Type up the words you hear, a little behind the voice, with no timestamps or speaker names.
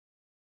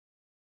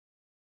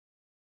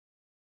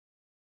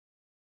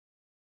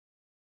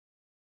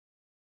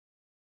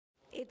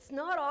It's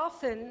not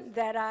often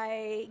that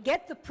I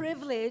get the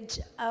privilege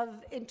of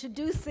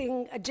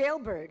introducing a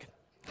jailbird.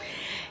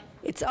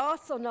 It's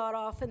also not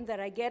often that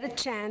I get a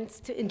chance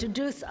to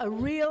introduce a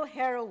real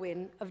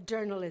heroine of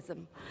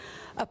journalism,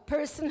 a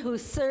person who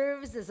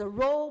serves as a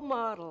role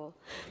model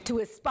to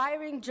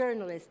aspiring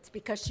journalists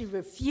because she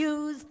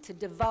refused to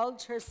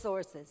divulge her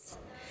sources.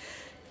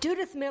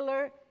 Judith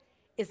Miller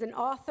is an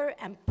author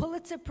and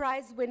Pulitzer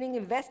Prize-winning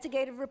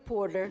investigative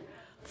reporter,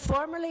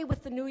 formerly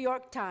with the New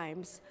York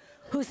Times,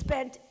 who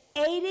spent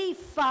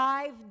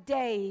 85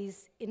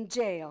 days in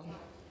jail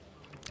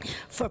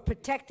for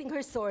protecting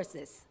her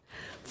sources.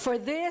 For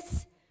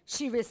this,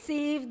 she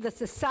received the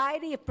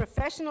Society of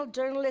Professional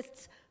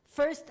Journalists'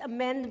 First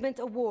Amendment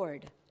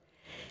Award.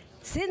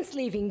 Since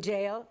leaving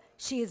jail,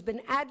 she has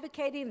been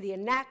advocating the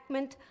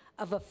enactment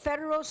of a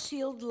federal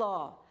shield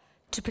law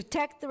to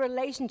protect the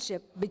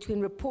relationship between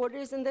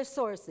reporters and their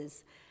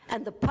sources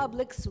and the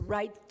public's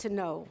right to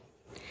know.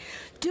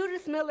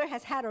 Judith Miller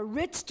has had a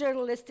rich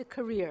journalistic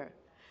career.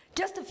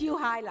 Just a few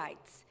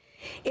highlights.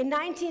 In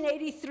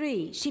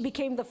 1983, she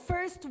became the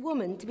first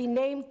woman to be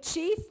named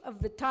chief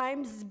of the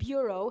Times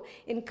Bureau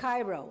in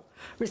Cairo,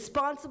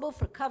 responsible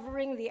for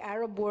covering the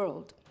Arab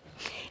world.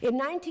 In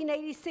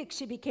 1986,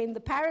 she became the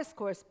Paris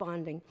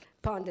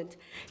correspondent,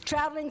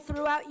 traveling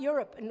throughout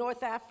Europe and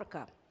North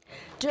Africa.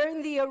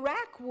 During the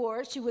Iraq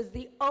War, she was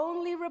the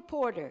only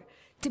reporter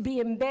to be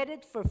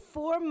embedded for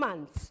 4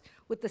 months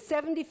with the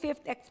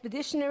 75th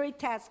Expeditionary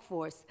Task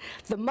Force,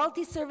 the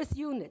multi-service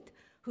unit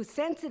whose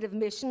sensitive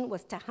mission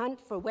was to hunt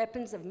for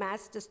weapons of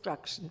mass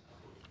destruction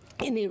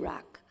in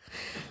Iraq.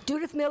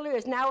 Judith Miller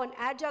is now an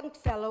adjunct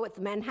fellow at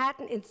the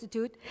Manhattan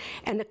Institute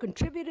and a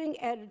contributing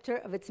editor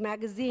of its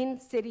magazine,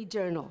 City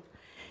Journal.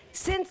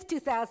 Since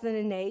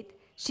 2008,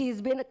 she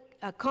has been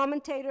a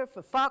commentator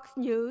for Fox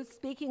News,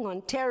 speaking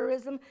on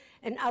terrorism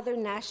and other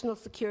national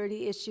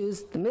security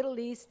issues, the Middle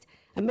East,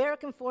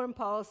 American foreign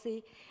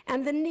policy,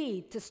 and the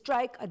need to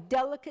strike a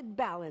delicate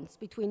balance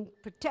between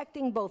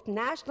protecting both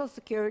national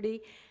security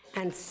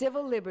and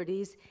civil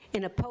liberties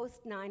in a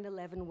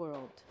post-9/11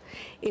 world.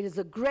 It is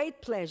a great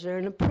pleasure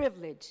and a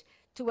privilege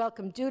to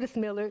welcome Judith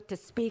Miller to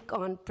speak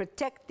on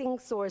protecting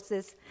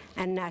sources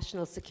and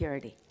national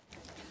security.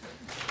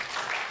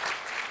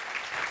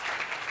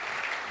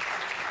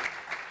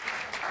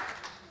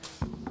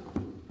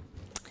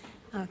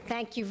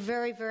 Thank you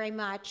very, very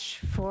much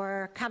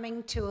for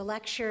coming to a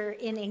lecture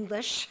in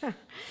English.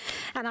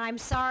 And I'm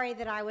sorry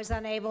that I was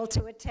unable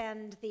to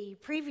attend the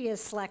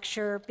previous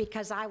lecture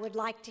because I would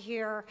like to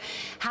hear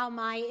how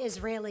my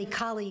Israeli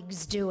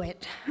colleagues do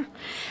it.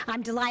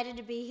 I'm delighted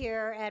to be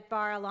here at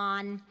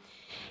Bar-Ilan,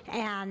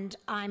 and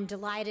I'm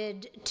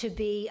delighted to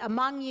be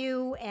among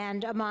you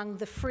and among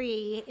the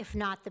free, if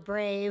not the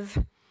brave.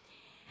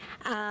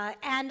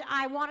 And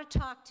I want to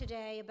talk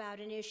today about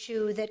an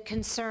issue that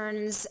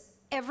concerns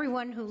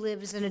everyone who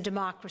lives in a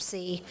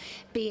democracy,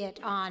 be it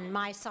on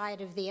my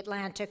side of the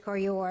Atlantic or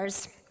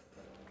yours,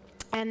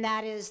 and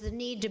that is the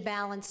need to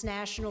balance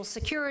national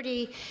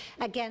security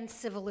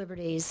against civil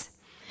liberties.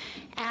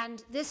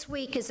 And this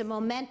week is a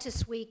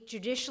momentous week,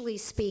 judicially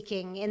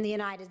speaking, in the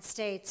United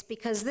States,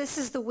 because this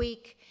is the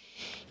week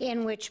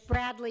in which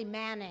Bradley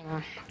Manning,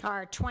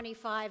 our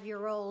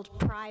 25-year-old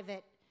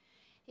private,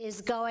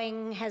 has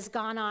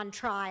gone on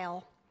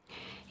trial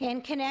in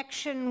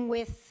connection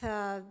with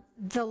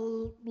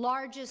the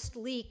largest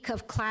leak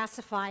of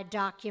classified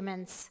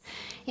documents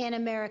in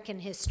American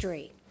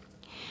history.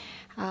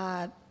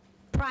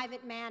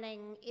 Private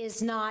Manning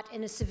is not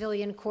in a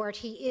civilian court.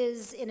 He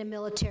is in a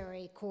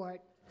military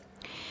court.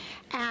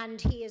 And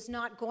he is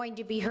not going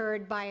to be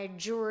heard by a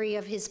jury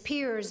of his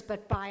peers,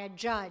 but by a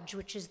judge,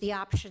 which is the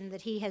option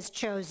that he has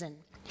chosen.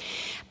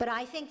 But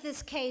I think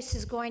this case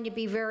is going to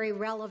be very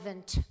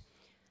relevant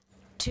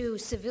to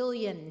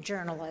civilian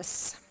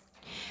journalists,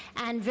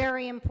 and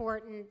very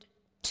important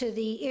to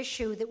the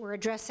issue that we're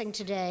addressing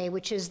today,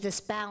 which is this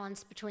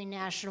balance between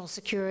national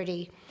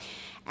security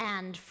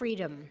and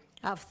freedom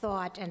of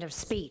thought and of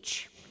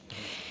speech.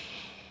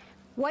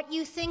 What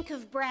you think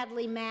of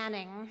Bradley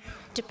Manning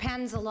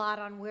depends a lot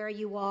on where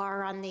you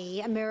are on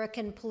the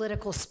American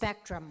political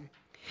spectrum.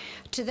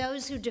 To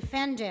those who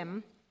defend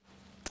him,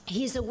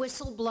 he's a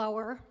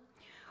whistleblower,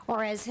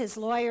 or as his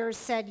lawyers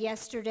said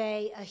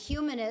yesterday, a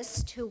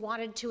humanist who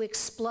wanted to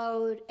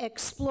explore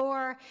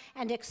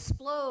and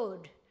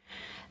explode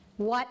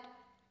what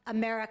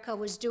America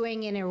was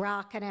doing in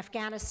Iraq and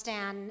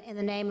Afghanistan in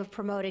the name of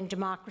promoting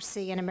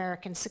democracy and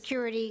American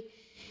security.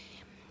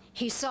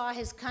 He saw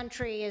his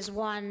country as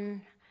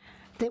one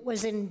that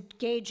was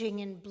engaging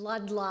in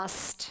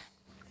bloodlust.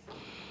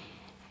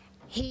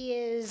 He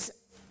is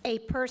a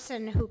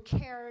person who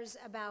cares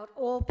about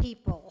all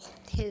people,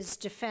 his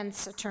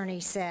defense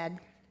attorney said.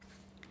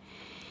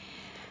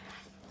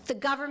 The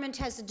government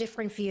has a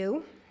different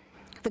view.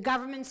 The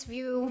government's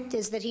view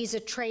is that he's a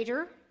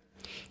traitor.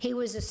 He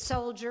was a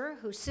soldier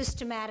who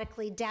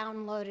systematically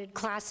downloaded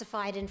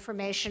classified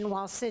information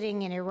while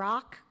sitting in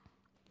Iraq.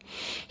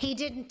 He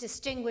didn't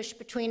distinguish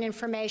between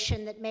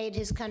information that made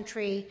his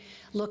country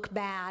look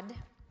bad,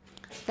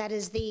 that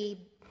is the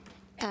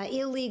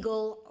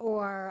illegal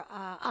or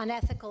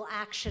unethical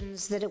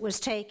actions that it was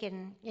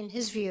taken, in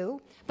his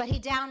view, but he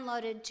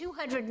downloaded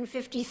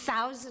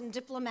 250,000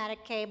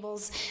 diplomatic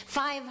cables,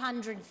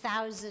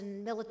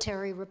 500,000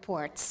 military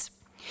reports.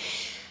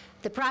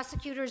 The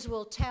prosecutors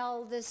will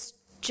tell this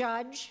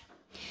judge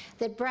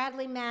that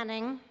Bradley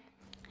Manning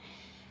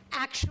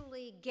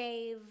actually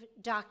gave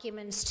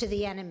documents to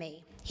the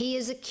enemy. He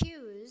is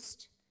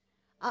accused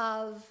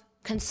of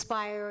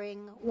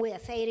conspiring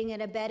with, aiding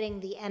and abetting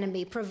the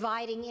enemy,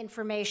 providing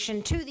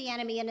information to the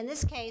enemy, and in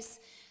this case,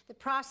 the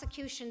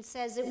prosecution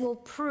says it will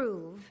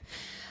prove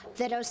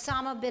that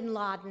Osama bin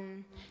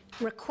Laden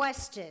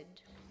requested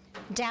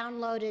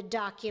downloaded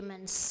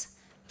documents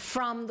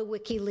from the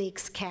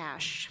WikiLeaks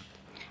cache.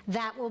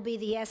 That will be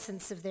the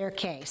essence of their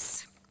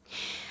case.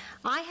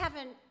 I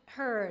haven't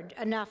heard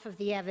enough of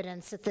the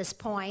evidence at this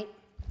point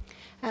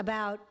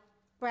about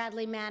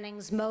Bradley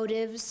Manning's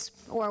motives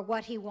or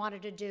what he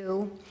wanted to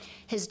do.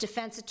 His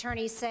defense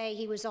attorneys say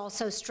he was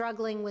also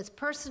struggling with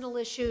personal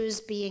issues,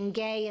 being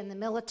gay in the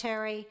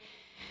military.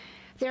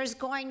 There's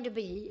going to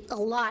be a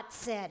lot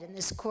said in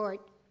this court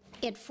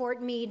at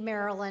Fort Meade,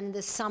 Maryland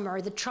this summer.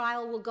 The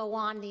trial will go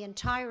on the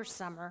entire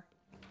summer.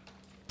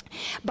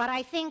 But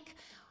I think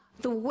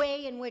the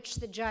way in which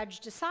the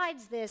judge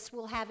decides this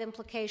will have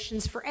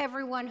implications for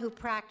everyone who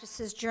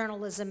practices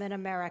journalism in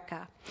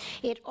America.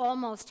 It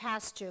almost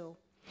has to,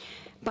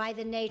 by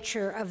the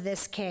nature of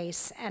this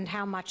case and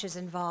how much is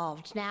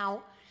involved.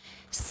 Now,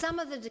 some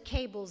of the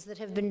cables that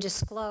have been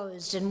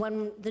disclosed, and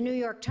when the New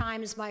York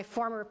Times, my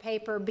former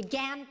paper,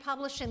 began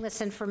publishing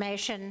this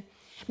information,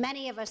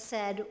 many of us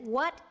said,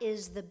 what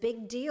is the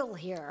big deal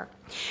here?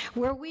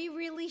 Were we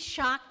really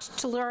shocked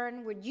to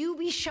learn, would you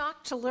be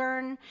shocked to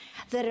learn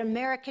that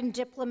American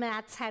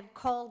diplomats had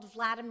called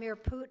Vladimir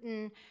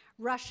Putin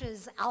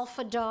Russia's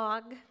alpha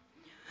dog?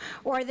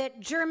 Or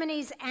that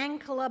Germany's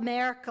Angela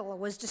Merkel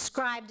was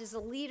described as a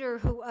leader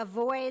who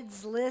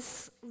avoids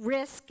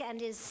risk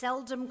and is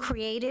seldom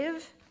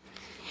creative?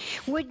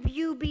 Would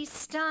you be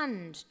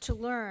stunned to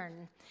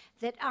learn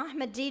that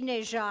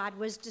Ahmadinejad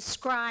was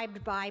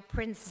described by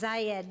Prince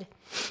Zayed,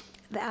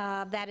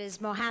 that is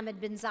Mohammed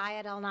bin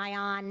Zayed Al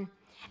Nahyan,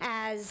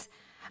 as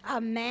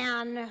a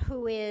man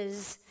who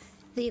is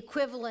the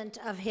equivalent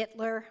of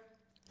Hitler?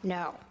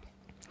 No.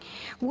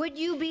 Would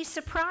you be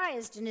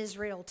surprised in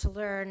Israel to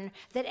learn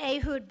that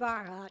Ehud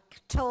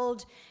Barak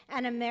told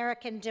an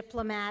American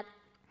diplomat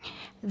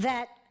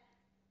that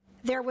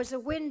there was a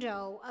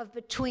window of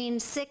between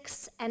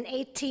 6 and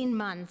 18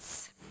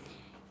 months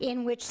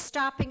in which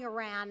stopping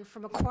Iran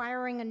from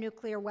acquiring a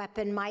nuclear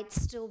weapon might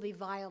still be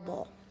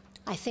viable?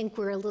 I think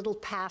we're a little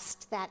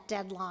past that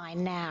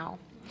deadline now.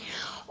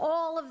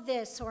 All of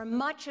this, or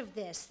much of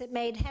this, that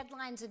made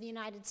headlines in the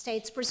United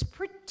States was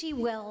pretty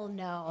well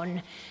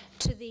known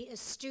to the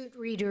astute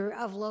reader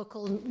of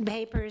local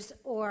papers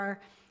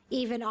or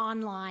even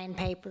online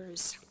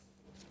papers.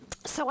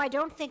 So I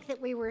don't think that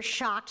we were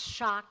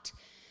shocked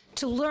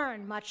to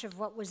learn much of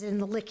what was in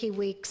the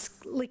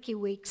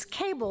WikiLeaks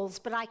cables,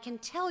 but I can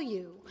tell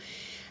you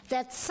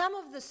that some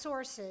of the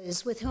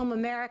sources with whom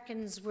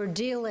Americans were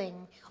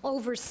dealing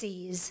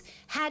overseas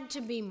had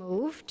to be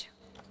moved.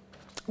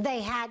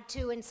 They had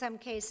to, in some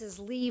cases,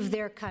 leave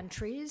their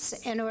countries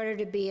in order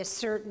to be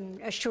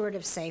assured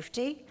of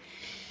safety.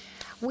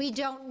 We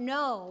don't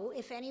know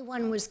if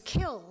anyone was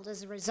killed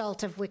as a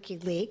result of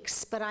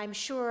WikiLeaks, but I'm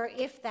sure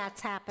if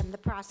that's happened, the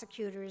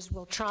prosecutors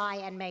will try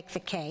and make the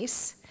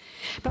case.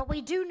 But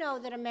we do know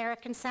that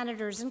American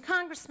senators and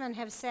congressmen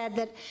have said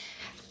that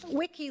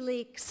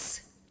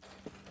WikiLeaks,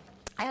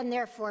 and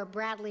therefore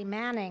Bradley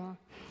Manning,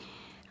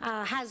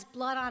 has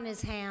blood on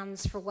his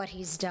hands for what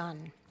he's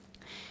done.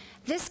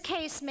 This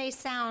case may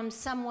sound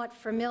somewhat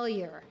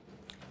familiar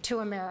to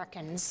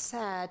Americans,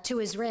 to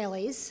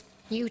Israelis.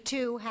 You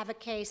too have a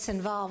case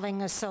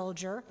involving a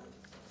soldier.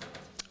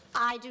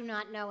 I do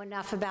not know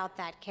enough about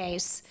that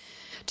case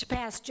to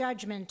pass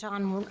judgment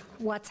on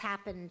what's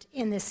happened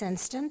in this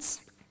instance.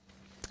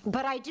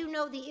 But I do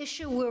know the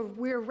issue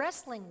we're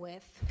wrestling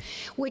with,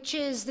 which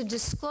is the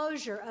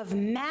disclosure of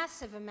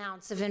massive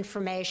amounts of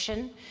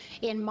information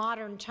in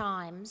modern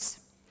times.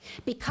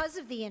 Because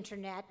of the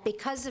internet,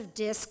 because of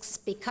disks,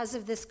 because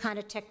of this kind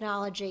of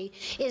technology,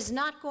 is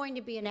not going to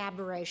be an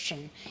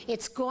aberration.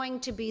 It's going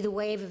to be the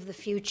wave of the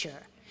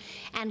future.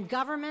 And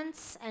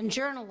governments and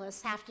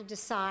journalists have to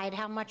decide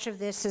how much of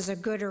this is a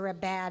good or a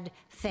bad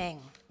thing.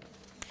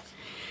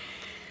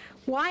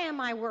 Why am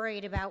I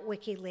worried about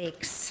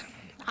WikiLeaks?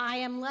 I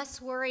am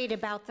less worried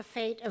about the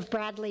fate of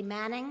Bradley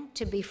Manning,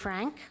 to be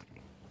frank,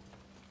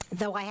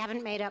 though I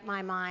haven't made up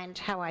my mind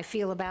how I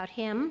feel about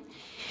him,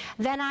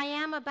 than I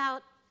am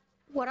about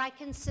what I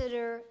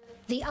consider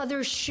the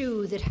other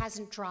shoe that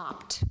hasn't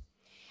dropped,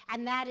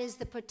 and that is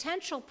the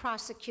potential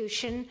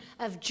prosecution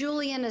of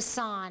Julian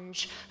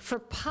Assange for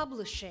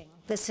publishing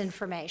this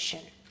information.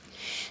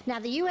 Now,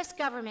 the US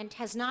government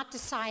has not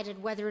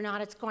decided whether or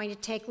not it's going to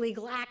take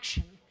legal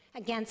action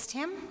against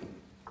him,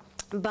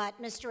 but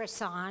Mr.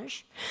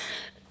 Assange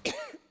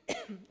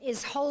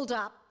is holed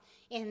up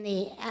in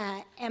the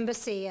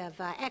embassy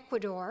of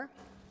Ecuador,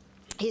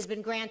 He's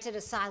been granted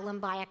asylum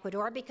by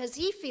Ecuador because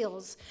he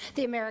feels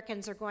the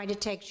Americans are going to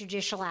take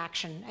judicial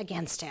action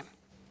against him.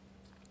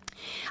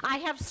 I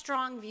have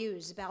strong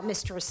views about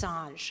Mr.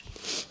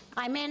 Assange.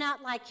 I may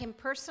not like him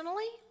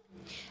personally,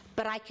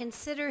 but I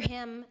consider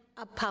him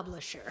a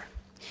publisher.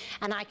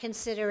 And I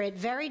consider it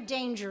very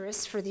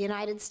dangerous for the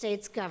United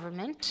States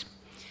government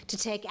to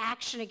take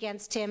action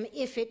against him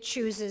if it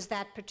chooses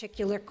that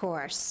particular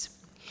course.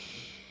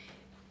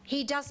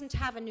 He doesn't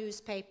have a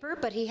newspaper,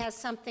 but he has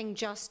something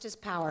just as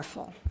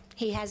powerful.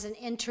 He has an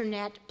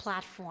internet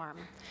platform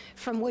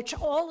from which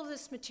all of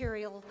this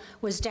material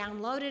was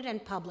downloaded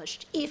and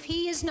published. If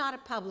he is not a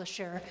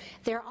publisher,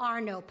 there are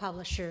no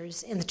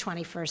publishers in the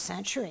 21st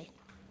century.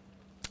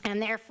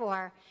 And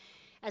therefore,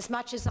 as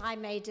much as I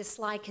may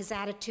dislike his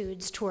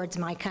attitudes towards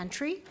my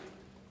country,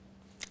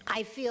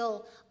 I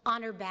feel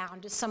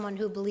honor-bound as someone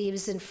who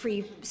believes in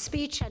free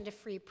speech and a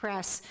free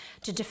press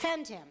to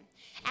defend him,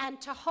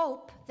 and to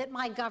hope that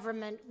my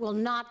government will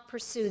not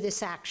pursue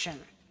this action.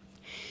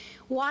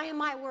 Why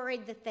am I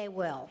worried that they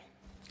will?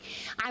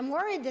 I'm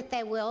worried that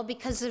they will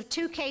because of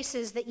two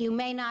cases that you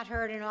may not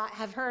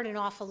have heard an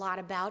awful lot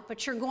about,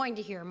 but you're going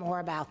to hear more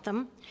about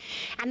them.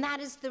 And that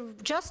is the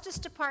Justice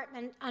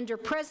Department under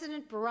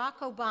President Barack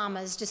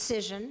Obama's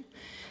decision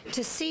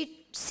to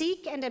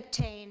seek and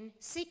obtain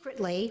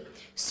secretly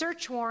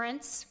search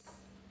warrants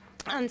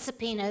and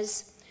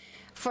subpoenas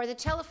for the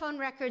telephone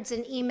records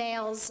and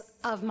emails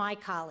of my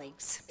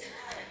colleagues.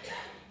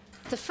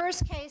 The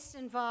first case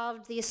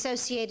involved the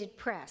Associated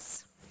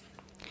Press.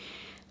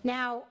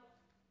 Now,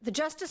 the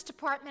Justice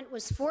Department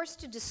was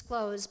forced to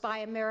disclose by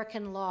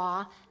American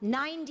law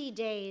 90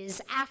 days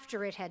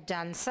after it had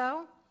done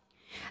so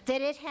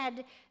that it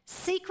had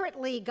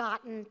secretly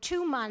gotten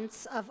 2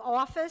 months of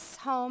office,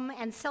 home,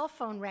 and cell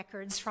phone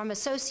records from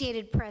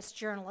Associated Press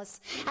journalists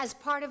as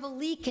part of a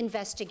leak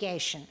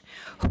investigation.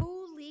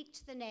 Who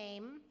leaked the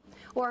name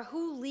or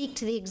who leaked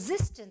the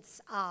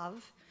existence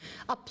of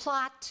a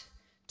plot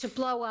to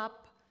blow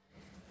up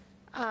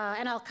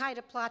an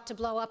al-Qaeda plot to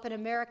blow up an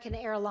American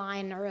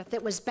airliner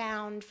that was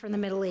bound from the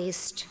Middle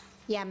East,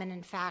 Yemen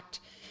in fact,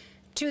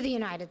 to the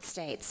United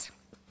States.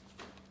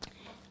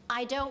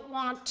 I don't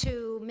want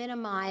to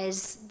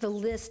minimize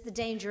the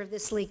danger of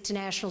this leak to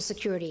national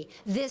security.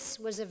 This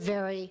was a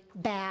very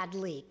bad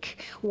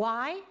leak.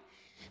 Why?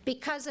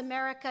 Because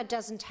America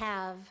doesn't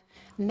have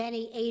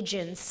many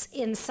agents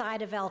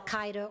inside of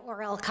al-Qaeda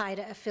or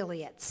al-Qaeda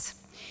affiliates.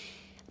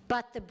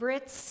 But the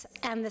Brits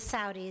and the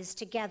Saudis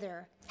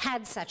together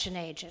had such an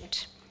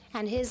agent,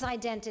 and his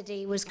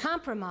identity was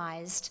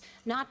compromised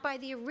not by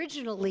the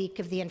original leak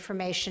of the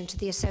information to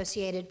the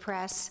Associated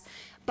Press,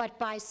 but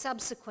by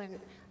subsequent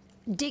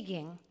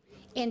digging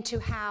into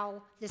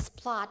how this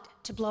plot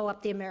to blow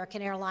up the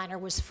American airliner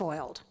was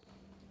foiled.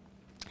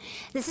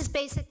 This is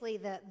basically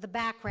the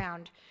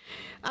background.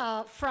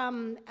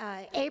 From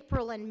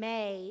April and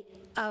May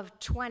of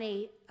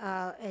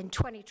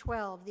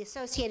 2012, the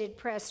Associated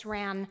Press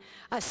ran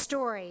a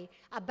story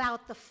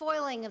about the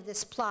foiling of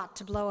this plot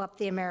to blow up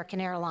the American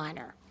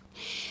airliner.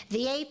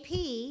 The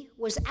AP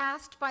was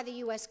asked by the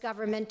US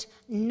government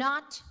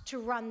not to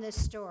run this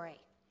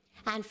story.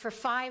 And for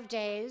 5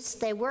 days,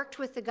 they worked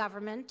with the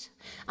government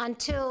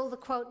until the,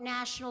 quote,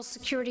 national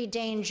security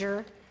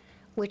danger,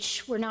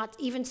 which we're not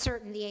even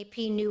certain the AP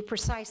knew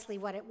precisely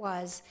what it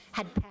was,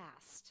 had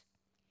passed.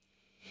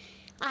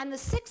 On the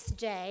 6th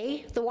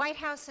day, the White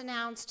House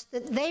announced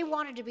that they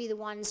wanted to be the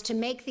ones to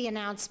make the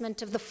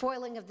announcement of the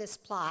foiling of this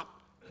plot.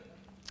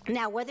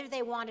 Now, whether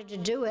they wanted to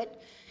do it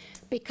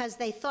because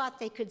they thought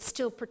they could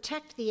still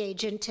protect the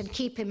agent and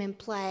keep him in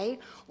play,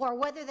 or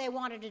whether they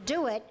wanted to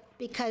do it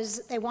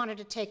because they wanted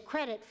to take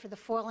credit for the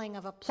foiling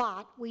of a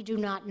plot, we do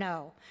not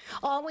know.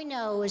 All we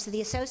know is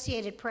the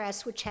Associated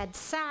Press, which had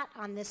sat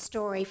on this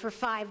story for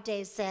 5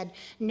 days, said,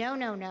 no,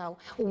 no, no,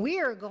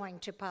 we're going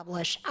to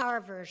publish our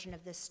version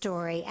of this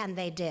story, and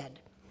they did.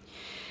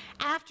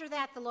 After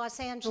that, the Los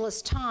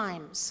Angeles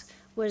Times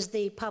was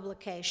the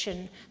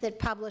publication that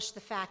published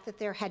the fact that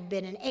there had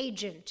been an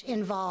agent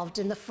involved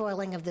in the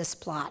foiling of this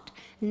plot,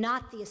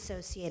 not the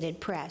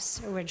Associated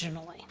Press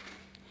originally.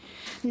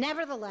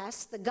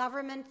 Nevertheless, the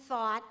government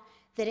thought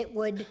that it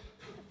would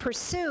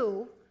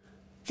pursue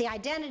the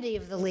identity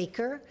of the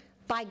leaker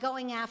by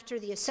going after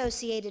the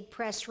Associated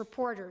Press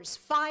reporters,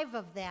 5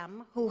 of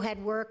them who had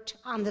worked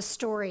on the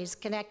stories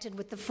connected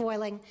with the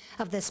foiling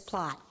of this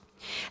plot.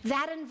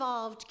 That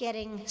involved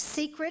getting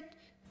secret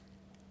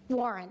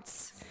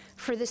warrants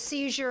for the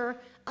seizure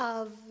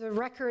of the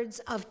records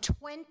of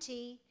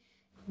 20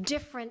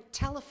 different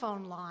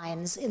telephone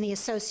lines in the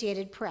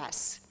Associated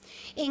Press,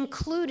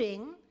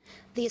 including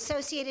the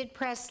Associated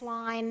Press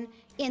line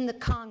in the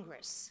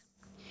Congress.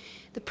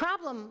 The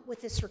problem with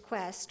this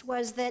request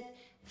was that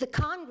the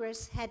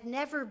Congress had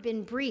never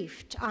been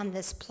briefed on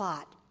this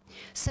plot.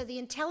 So the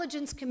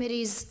intelligence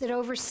committees that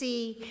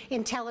oversee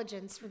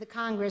intelligence for the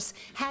Congress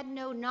had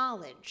no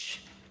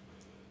knowledge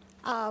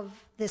of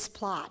this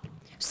plot.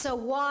 So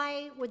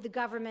why would the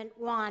government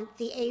want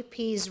the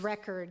AP's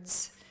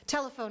records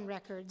telephone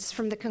records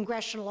from the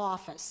congressional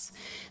office,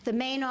 the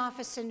main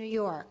office in New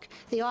York,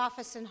 the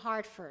office in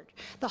Hartford,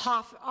 the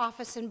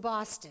office in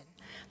Boston,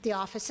 the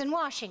office in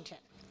Washington.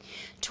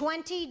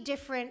 20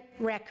 different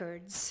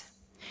records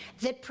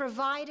that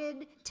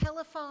provided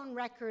telephone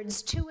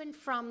records to and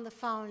from the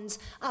phones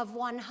of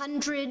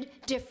 100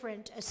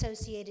 different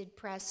Associated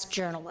Press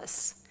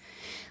journalists.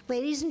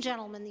 Ladies and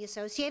gentlemen, the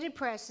Associated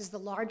Press is the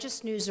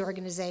largest news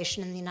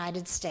organization in the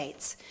United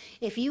States.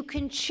 If you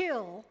can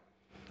chill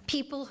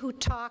people who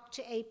talk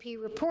to AP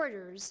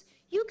reporters,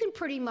 you can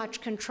pretty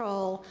much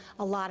control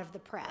a lot of the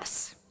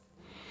press.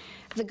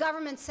 The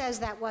government says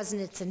that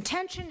wasn't its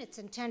intention. Its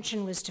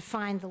intention was to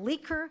find the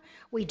leaker.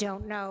 We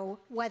don't know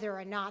whether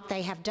or not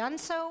they have done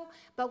so,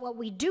 but what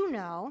we do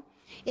know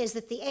is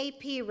that the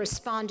AP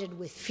responded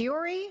with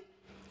fury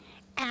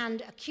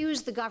and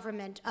accused the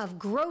government of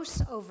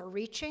gross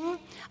overreaching,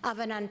 of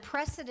an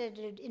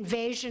unprecedented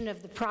invasion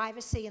of the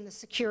privacy and the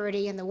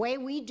security and the way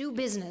we do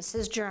business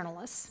as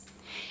journalists.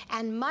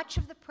 And much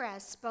of the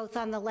press, both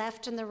on the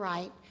left and the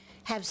right,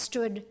 have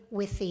stood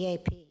with the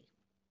AP.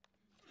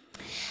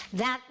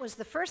 That was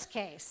the first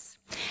case.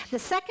 The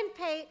second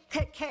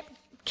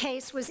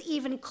case was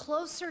even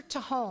closer to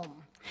home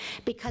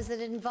because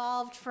it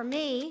involved, for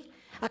me,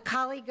 a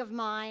colleague of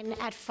mine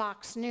at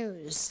Fox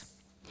News.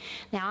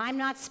 Now, I'm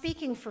not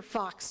speaking for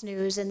Fox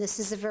News, and this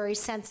is a very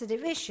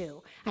sensitive issue.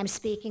 I'm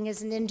speaking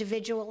as an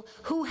individual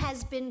who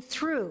has been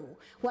through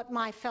what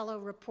my fellow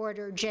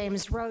reporter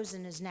James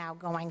Rosen is now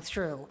going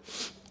through.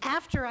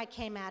 After I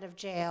came out of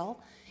jail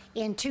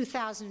in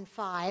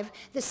 2005,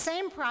 the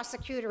same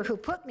prosecutor who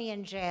put me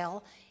in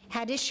jail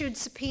had issued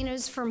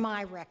subpoenas for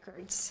my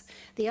records.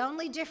 The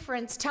only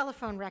difference,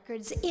 telephone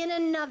records, in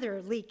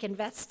another leak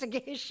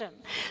investigation.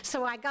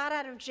 So I got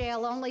out of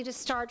jail only to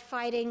start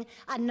fighting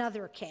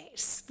another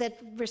case that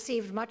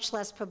received much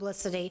less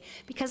publicity,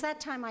 because that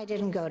time I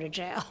didn't go to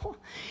jail.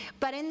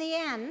 But in the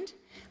end,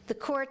 the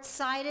court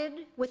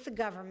sided with the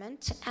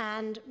government,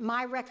 and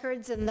my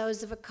records and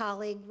those of a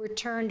colleague were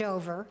turned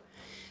over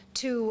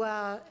to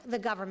the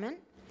government,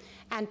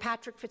 and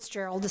Patrick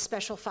Fitzgerald, the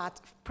special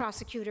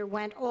prosecutor,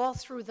 went all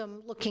through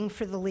them looking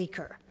for the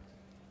leaker.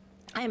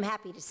 I am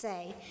happy to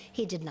say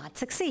he did not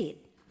succeed.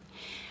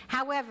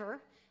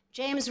 However,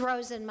 James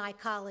Rosen, my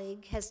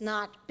colleague, has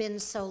not been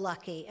so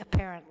lucky,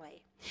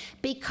 apparently,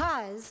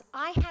 because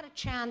I had a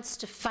chance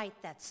to fight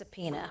that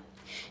subpoena.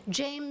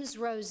 James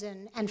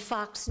Rosen and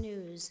Fox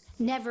News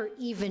never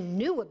even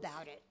knew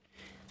about it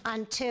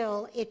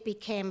until it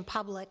became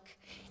public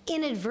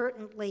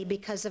inadvertently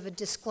because of a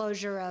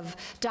disclosure of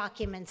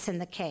documents in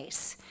the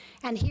case.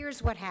 And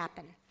here's what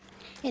happened.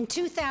 In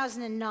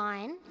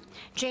 2009,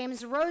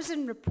 James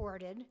Rosen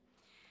reported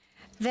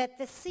that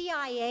the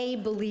CIA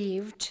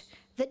believed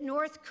that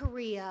North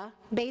Korea,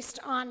 based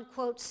on,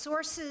 quote,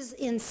 sources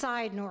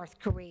inside North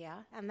Korea,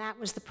 and that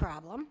was the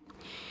problem,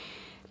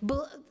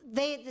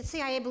 the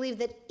CIA believed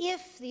that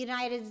if the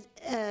United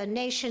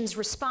Nations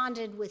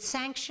responded with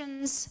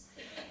sanctions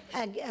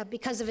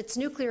because of its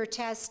nuclear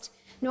test,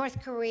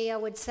 North Korea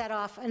would set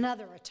off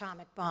another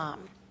atomic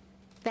bomb.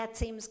 That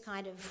seems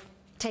kind of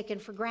taken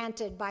for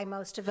granted by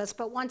most of us,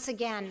 but once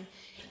again,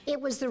 it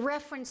was the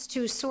reference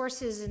to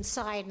sources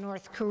inside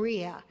North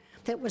Korea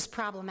that was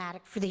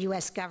problematic for the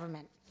US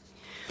government.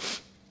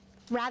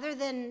 Rather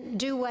than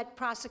do what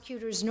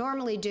prosecutors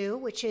normally do,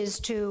 which is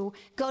to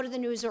go to the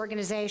news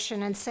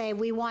organization and say,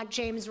 we want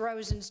James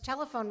Rosen's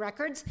telephone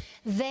records,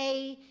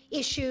 they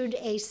issued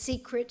a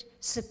secret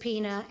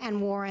subpoena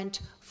and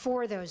warrant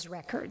for those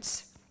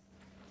records.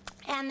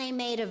 And they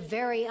made a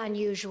very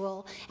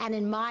unusual and,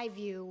 in my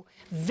view,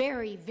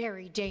 very,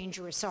 very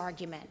dangerous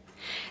argument.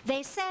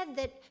 They said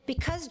that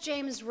because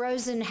James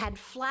Rosen had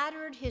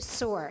flattered his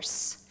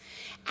source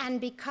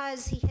and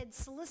because he had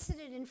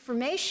solicited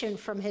information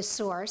from his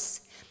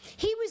source,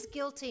 he was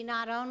guilty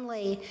not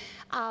only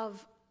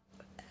of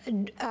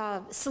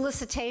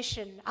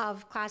solicitation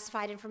of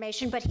classified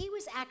information, but he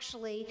was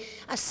actually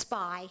a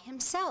spy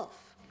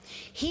himself.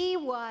 He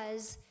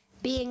was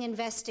being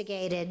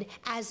investigated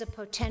as a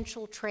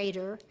potential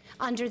traitor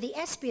under the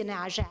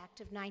Espionage Act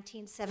of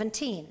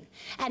 1917,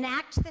 an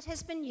act that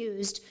has been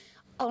used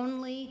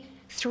only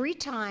 3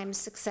 times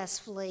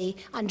successfully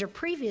under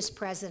previous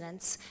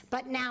presidents,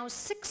 but now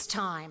 6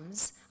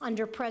 times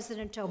under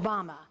President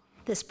Obama,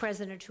 this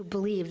president who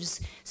believes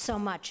so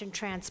much in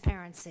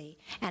transparency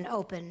and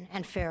open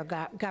and fair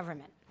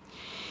government.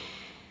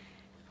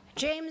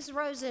 James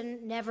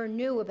Rosen never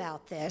knew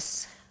about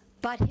this,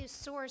 but his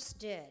source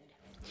did,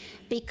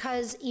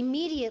 because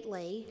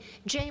immediately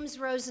James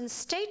Rosen's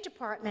State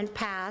Department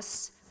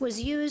pass was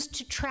used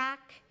to track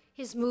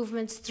his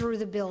movements through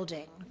the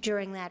building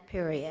during that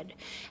period.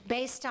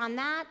 Based on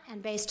that,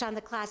 and based on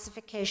the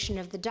classification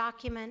of the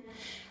document,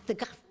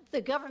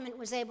 the government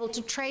was able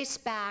to trace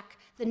back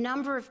the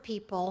number of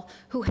people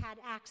who had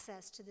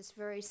access to this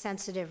very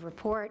sensitive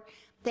report.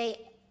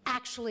 They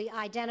actually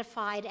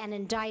identified and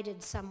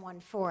indicted someone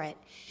for it.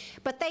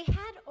 But they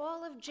had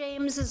all of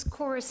James's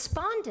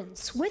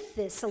correspondence with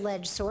this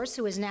alleged source,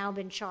 who has now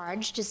been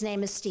charged. His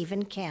name is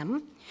Stephen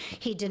Kim.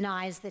 He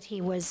denies that he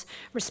was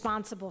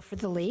responsible for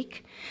the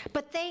leak.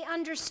 But they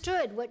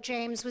understood what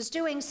James was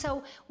doing,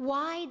 so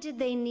why did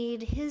they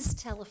need his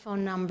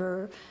telephone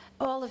number,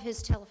 all of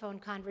his telephone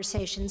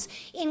conversations,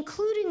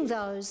 including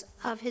those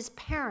of his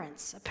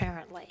parents,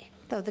 apparently,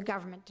 though the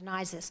government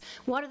denies this?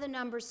 One of the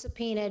numbers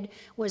subpoenaed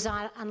was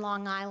on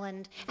Long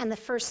Island, and the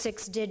first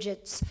 6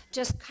 digits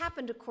just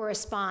happened to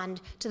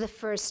correspond to the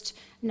first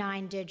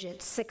 9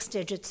 digits, 6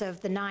 digits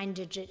of the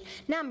 9-digit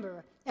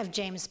number of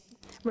James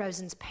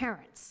Rosen's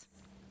parents.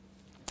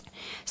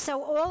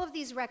 So all of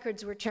these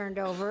records were turned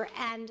over,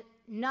 and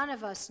none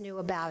of us knew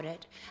about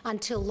it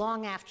until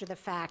long after the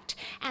fact.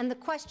 And the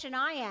question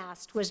I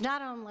asked was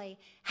not only,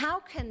 how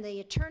can the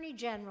Attorney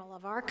General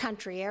of our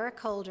country, Eric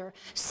Holder,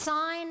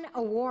 sign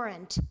a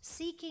warrant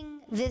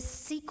seeking this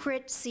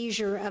secret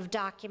seizure of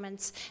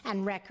documents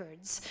and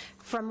records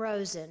from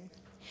Rosen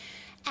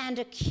and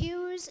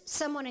accuse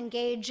someone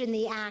engaged in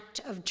the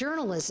act of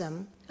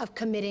journalism of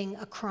committing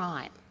a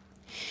crime?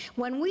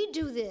 When we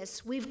do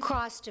this, we've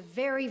crossed a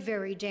very,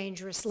 very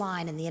dangerous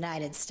line in the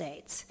United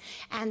States.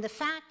 And the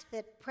fact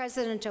that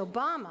President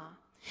Obama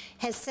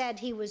has said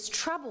he was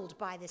troubled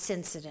by this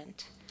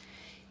incident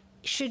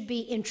should be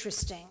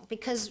interesting,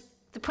 because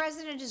the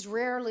president is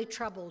rarely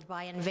troubled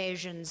by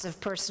invasions of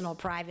personal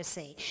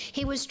privacy.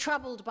 He was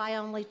troubled by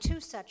only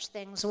 2 such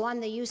things. One,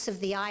 the use of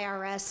the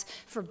IRS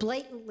for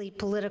blatantly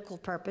political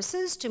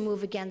purposes to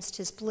move against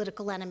his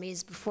political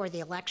enemies before the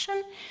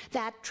election.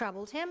 That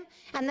troubled him.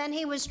 And then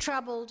he was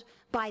troubled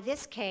by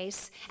this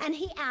case, and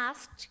he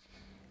asked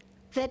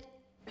that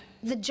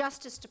the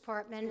Justice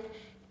Department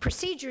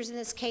procedures in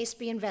this case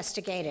be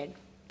investigated.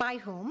 By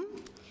whom?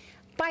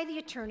 By the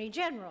Attorney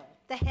General,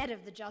 the head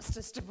of the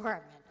Justice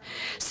Department.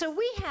 So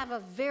we have a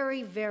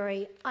very,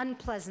 very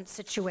unpleasant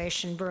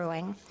situation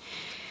brewing.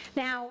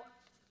 Now,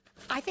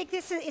 I think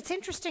it's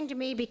interesting to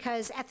me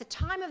because at the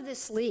time of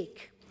this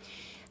leak,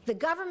 the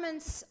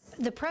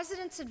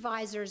president's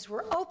advisors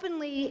were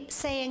openly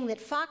saying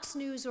that Fox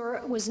News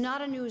was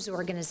not a news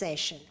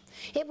organization.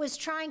 It was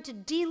trying to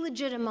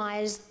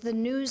delegitimize the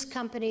news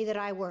company that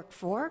I work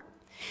for,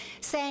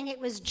 saying it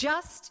was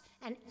just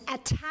an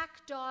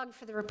attack dog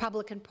for the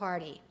Republican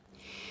Party.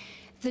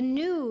 The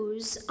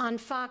news on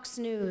Fox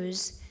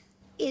News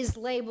is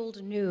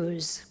labeled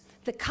news.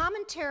 The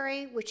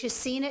commentary, which is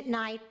seen at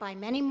night by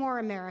many more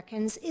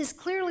Americans, is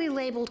clearly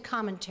labeled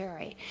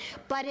commentary.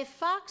 But if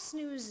Fox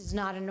News is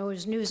not a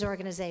news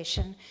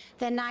organization,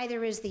 then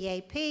neither is the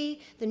AP,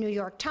 the New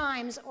York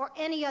Times, or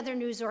any other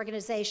news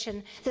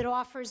organization that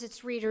offers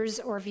its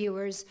readers or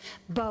viewers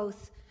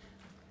both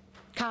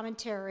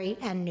commentary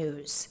and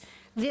news.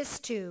 This,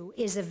 too,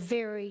 is a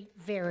very,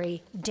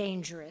 very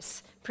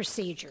dangerous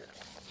procedure.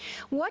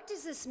 What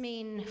does this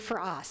mean for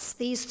us,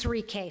 these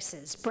 3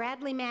 cases,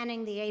 Bradley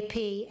Manning, the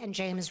AP, and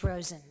James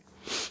Rosen?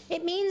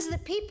 It means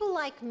that people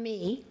like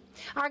me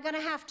are going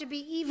to have to be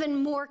even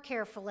more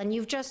careful, and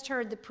you've just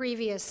heard the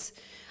previous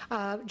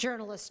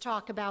journalists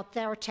talk about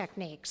their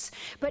techniques.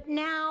 But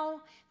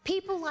now,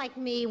 people like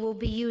me will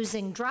be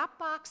using drop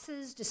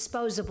boxes,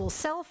 disposable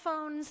cell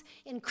phones,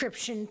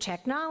 encryption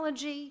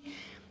technology.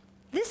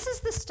 This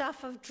is the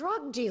stuff of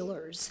drug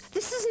dealers.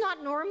 This is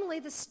not normally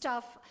the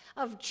stuff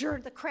of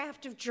the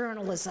craft of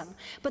journalism.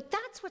 But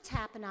that's what's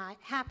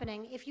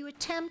happening if you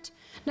attempt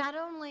not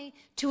only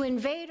to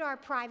invade our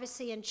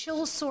privacy and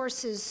chill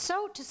sources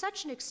to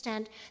such an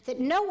extent that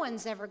no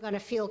one's ever going to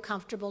feel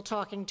comfortable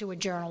talking to a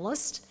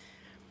journalist,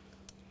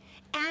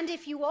 and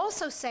if you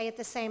also say at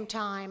the same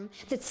time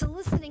that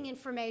soliciting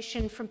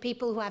information from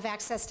people who have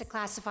access to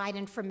classified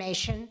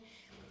information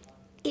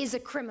is a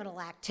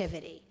criminal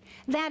activity.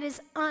 That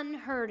is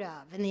unheard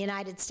of in the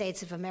United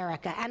States of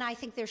America, and I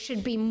think there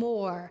should be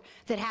more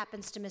that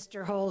happens to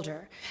Mr.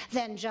 Holder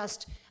than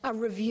just a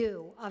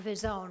review of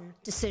his own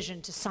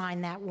decision to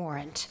sign that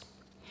warrant.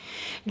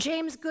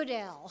 James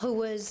Goodell, who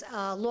was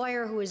a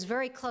lawyer who was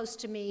very close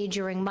to me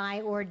during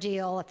my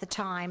ordeal at the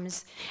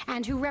Times,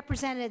 and who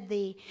represented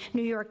the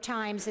New York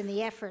Times in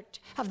the effort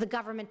of the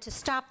government to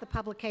stop the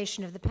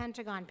publication of the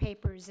Pentagon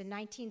Papers in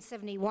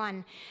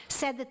 1971,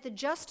 said that the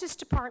Justice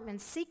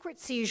Department's secret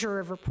seizure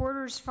of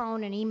reporters'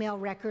 phone and email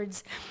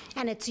records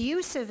and its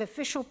use of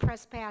official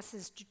press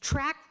passes to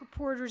track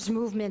reporters'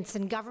 movements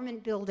in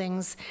government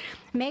buildings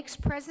makes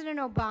President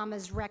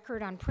Obama's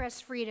record on press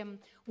freedom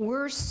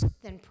worse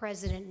than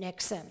President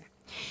Nixon.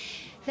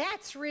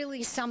 That's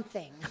really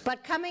something.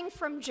 But coming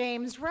from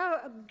James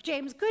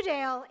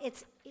Goodell,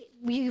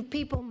 you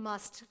people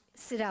must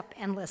sit up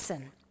and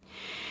listen.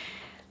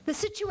 The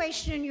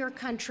situation in your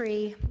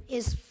country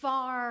is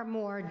far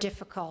more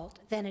difficult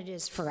than it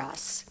is for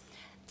us.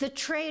 The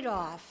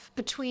trade-off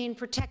between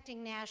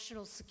protecting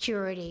national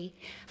security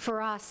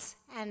for us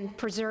and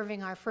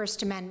preserving our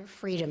First Amendment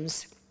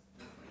freedoms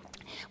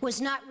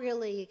was not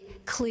really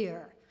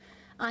clear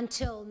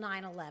until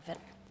 9/11.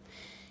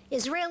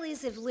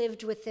 Israelis have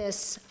lived with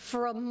this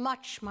for a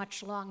much,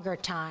 much longer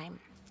time.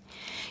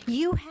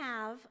 You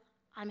have,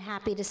 I'm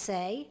happy to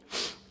say,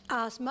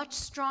 a much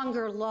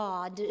stronger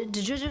law,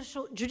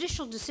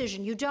 judicial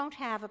decision. You don't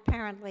have,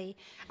 apparently,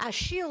 a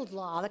shield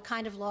law, the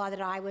kind of law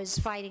that I was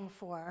fighting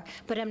for,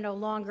 but am no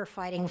longer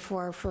fighting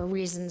for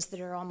reasons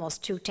that are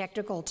almost too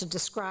technical to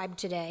describe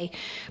today.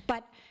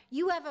 But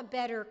you have a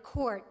better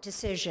court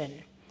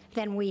decision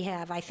than we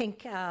have. I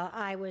think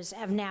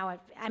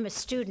I'm a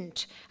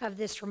student of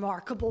this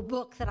remarkable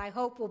book that I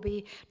hope will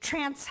be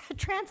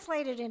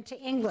translated into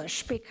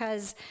English,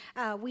 because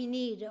we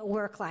need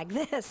work like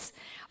this.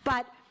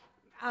 But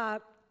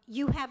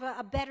you have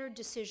a better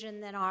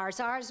decision than ours.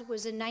 Ours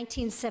was in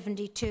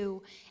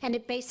 1972, and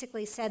it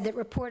basically said that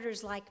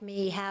reporters like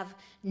me have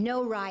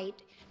no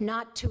right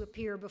not to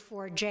appear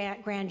before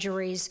grand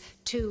juries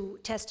to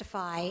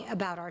testify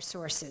about our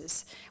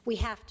sources. We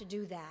have to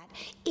do that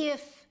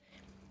if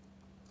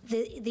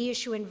the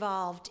issue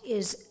involved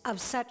is of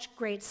such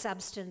great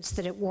substance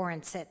that it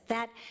warrants it.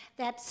 That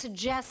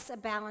suggests a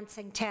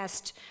balancing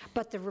test,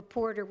 but the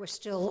reporter was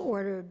still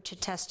ordered to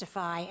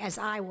testify, as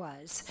I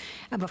was,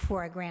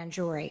 before a grand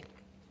jury.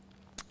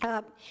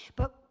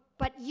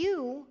 But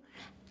you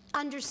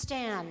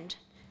understand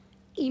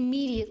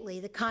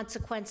immediately the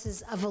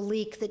consequences of a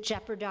leak that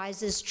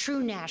jeopardizes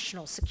true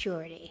national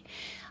security.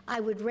 I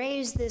would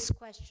raise this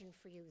question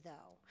for you, though.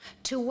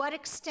 To what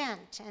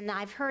extent, and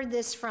I've heard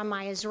this from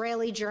my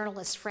Israeli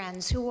journalist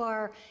friends who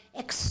are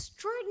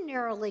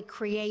extraordinarily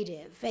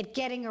creative at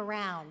getting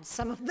around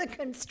some of the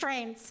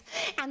constraints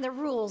and the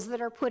rules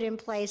that are put in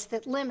place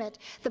that limit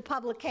the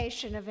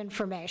publication of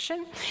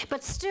information,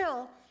 but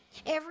still,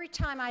 every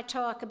time I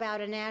talk about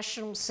a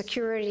national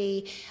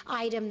security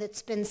item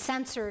that's been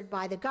censored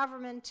by the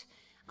government,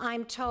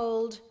 I'm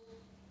told,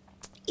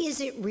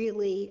 is it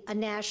really a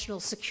national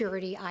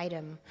security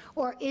item,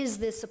 or is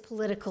this a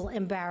political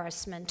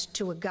embarrassment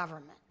to a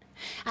government?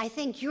 I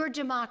think your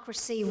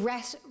democracy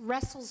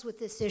wrestles with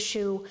this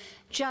issue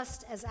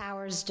just as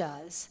ours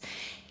does.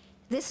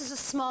 This is a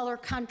smaller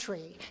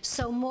country,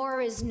 so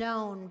more is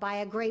known by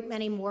a great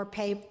many more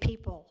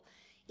people.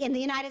 In the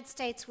United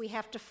States, we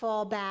have to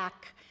fall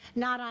back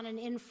not on an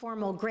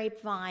informal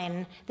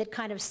grapevine that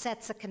kind of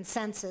sets a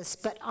consensus,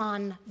 but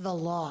on the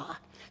law.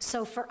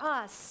 So for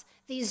us,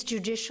 these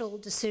judicial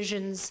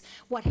decisions,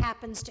 what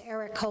happens to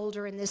Eric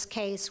Holder in this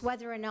case,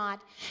 whether or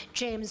not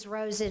James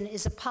Rosen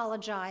is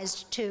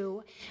apologized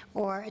to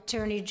or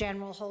Attorney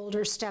General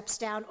Holder steps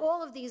down,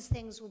 all of these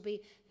things will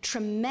be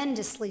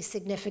tremendously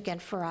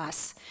significant for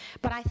us.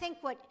 But I think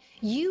what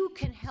you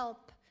can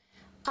help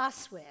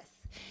us with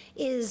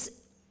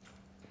is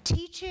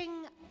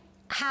teaching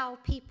how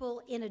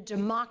people in a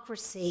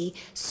democracy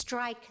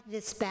strike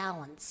this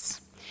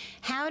balance.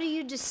 How do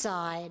you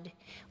decide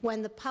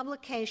when the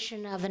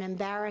publication of an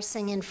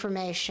embarrassing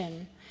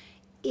information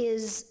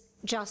is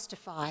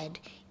justified,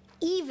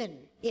 even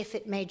if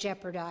it may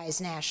jeopardize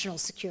national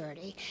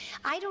security?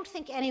 I don't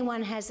think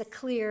anyone has a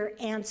clear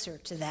answer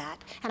to that,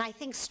 and I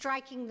think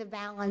striking the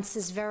balance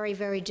is very,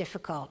 very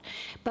difficult.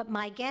 But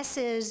my guess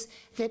is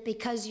that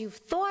because you've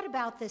thought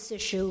about this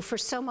issue for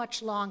so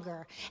much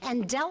longer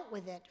and dealt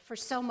with it for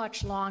so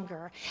much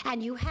longer,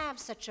 and you have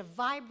such a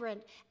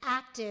vibrant,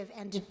 active,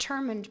 and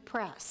determined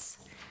press,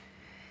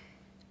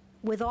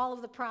 with all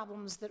of the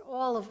problems that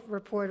all of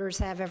reporters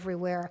have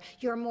everywhere,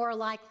 you're more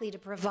likely to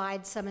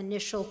provide some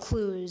initial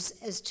clues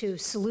as to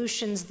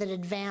solutions that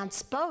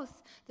advance both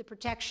the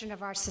protection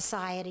of our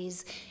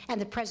societies and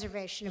the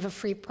preservation of a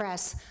free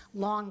press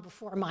long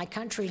before my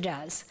country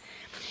does.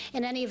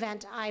 In any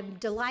event, I'm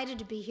delighted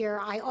to be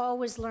here. I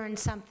always learn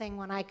something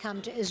when I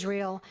come to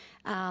Israel.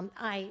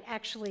 I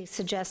actually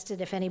suggested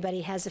if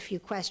anybody has a few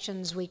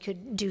questions, we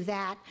could do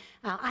that.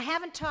 I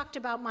haven't talked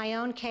about my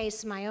own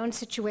case, my own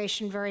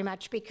situation very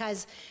much,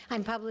 because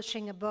I'm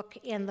publishing a book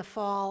in the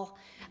fall,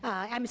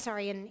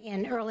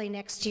 in early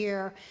next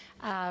year.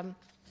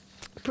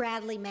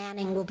 Bradley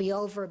Manning will be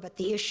over, but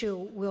the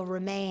issue will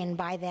remain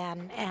by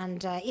then,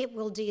 and it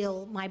will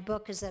deal, my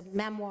book is a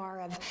memoir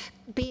of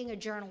being a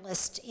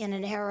journalist in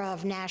an era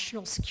of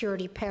national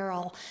security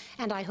peril,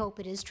 and I hope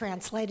it is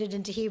translated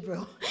into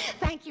Hebrew.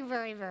 Thank you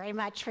very, very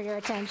much for your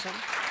attention.